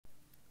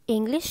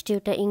ඉංග්‍රීසි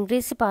ටියුටර්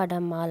ඉංග්‍රීසි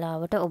පාඩම්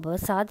මාලාවට ඔබ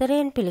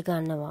සාදරයෙන්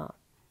පිළිගන්නවා.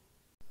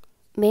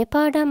 මේ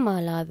පාඩම්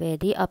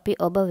මාලාවේදී අපි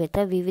ඔබ වෙත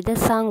විවිධ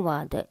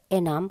සංවාද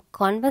එනම්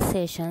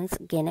conversations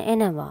ගෙන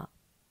එනවා.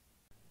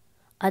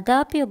 අද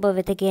අපි ඔබ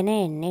වෙත ගෙන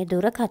එන්නේ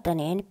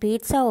දුරකථනයෙන්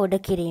පීට්සා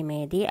ඕඩර්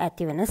කිරීමේදී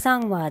ඇතිවන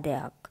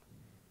සංවාදයක්.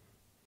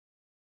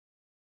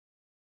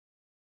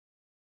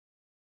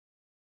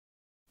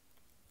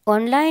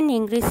 ඔන්ලයින්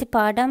ඉංග්‍රීසි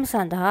පාඩම්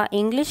සඳහා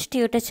ඉංග්ලිෂ්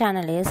ටියුටර්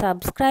channel එක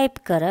subscribe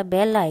කර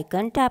bell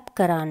icon tap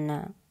කරන්න.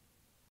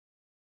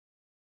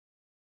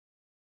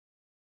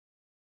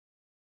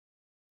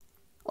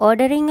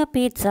 Ordering a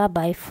pizza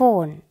by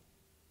phone.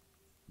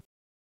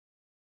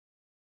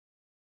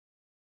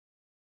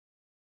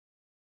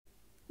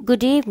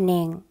 Good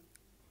evening.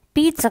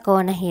 Pizza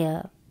corner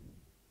here.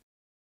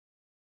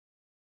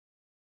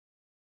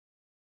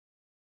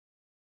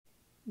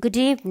 Good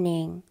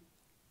evening.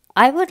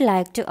 I would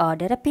like to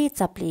order a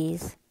pizza,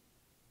 please.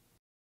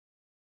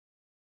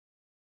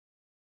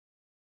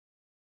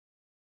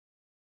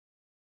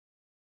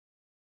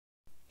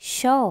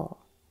 Sure.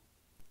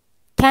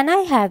 Can I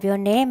have your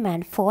name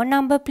and phone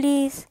number,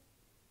 please?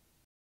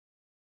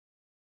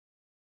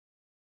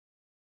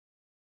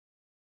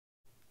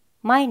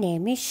 My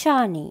name is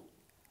Shani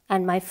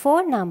and my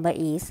phone number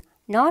is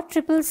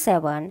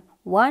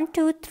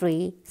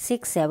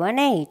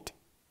 0777123678.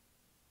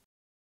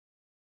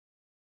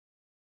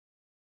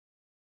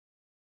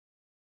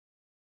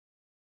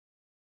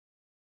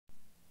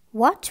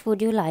 What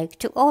would you like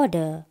to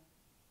order?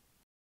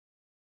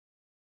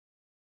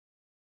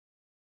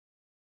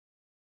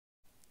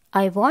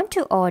 I want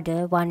to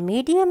order one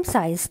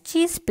medium-sized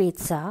cheese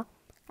pizza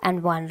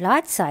and one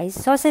large-sized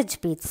sausage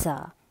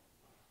pizza.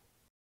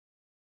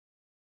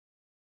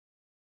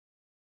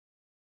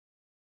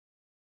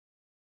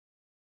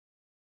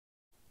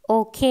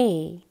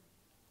 Okay.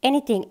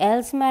 Anything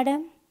else,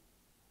 madam?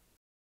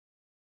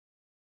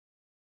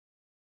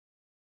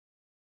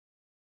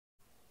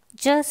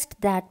 Just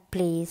that,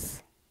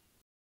 please.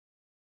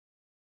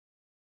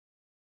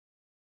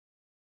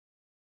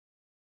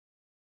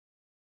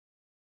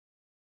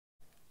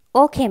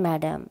 Okay,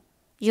 madam.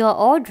 You are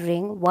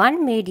ordering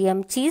one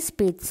medium cheese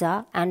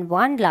pizza and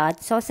one large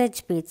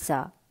sausage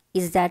pizza.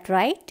 Is that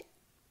right?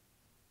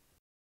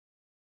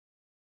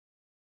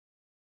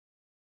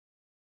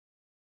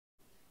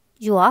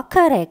 You are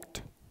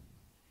correct.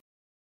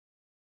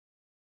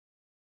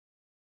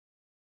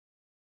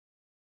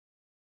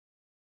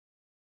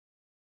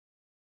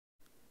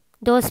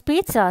 Those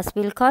pizzas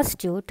will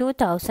cost you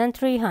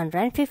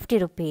 2,350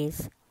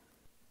 rupees.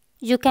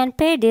 You can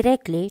pay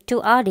directly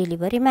to our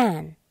delivery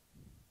man.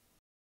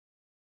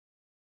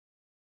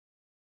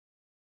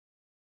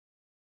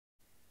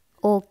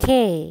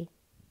 Okay.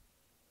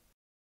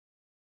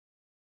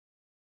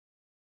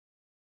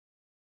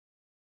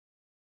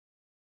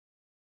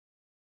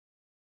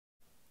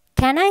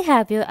 Can I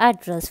have your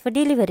address for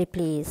delivery,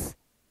 please?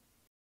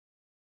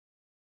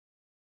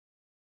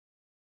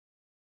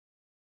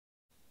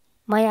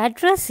 My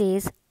address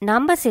is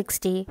number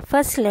 60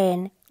 First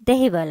Lane,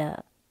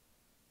 Dehiwala.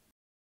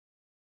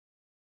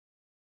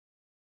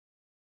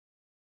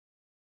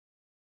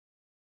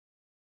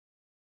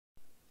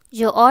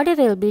 Your order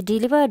will be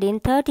delivered in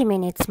 30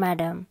 minutes,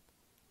 madam.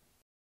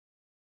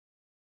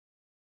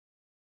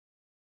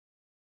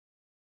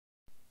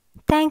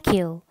 Thank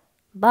you.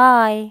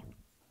 Bye.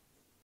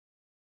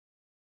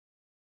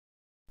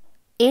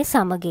 ඒ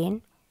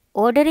සමගින්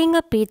ordering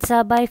a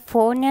pizza by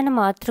phone යන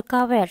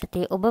මාතෘකාව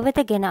යටතේ ඔබ වෙත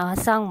ගෙන ආ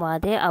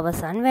සංවාදය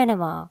අවසන්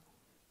වෙනවා.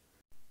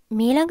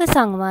 මීළඟ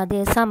සංවාදය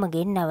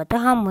සමගින් නැවත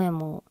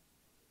හමුවෙමු.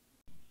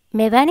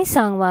 මෙවැනි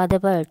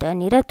සංවාදවලට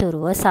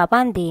නිරතුරුව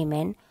සවන්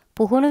දීමෙන්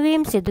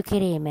පුහුණුවීම් සිදු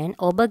කිරීමෙන්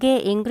ඔබගේ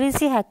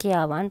ඉංග්‍රීසි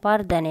හැකියාවන්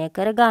වර්ධනය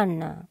කර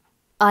ගන්න.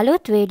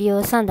 අලුත්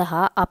වීඩියෝ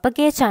සඳහා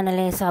අපගේ channel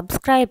එක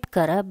subscribe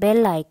කර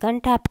bell icon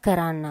tap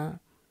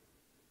කරන්න.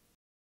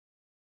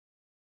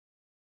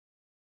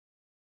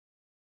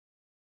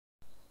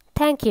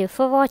 Thank you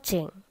for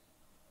watching.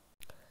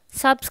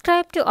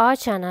 Subscribe to our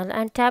channel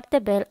and tap the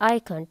bell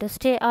icon to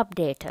stay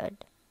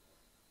updated.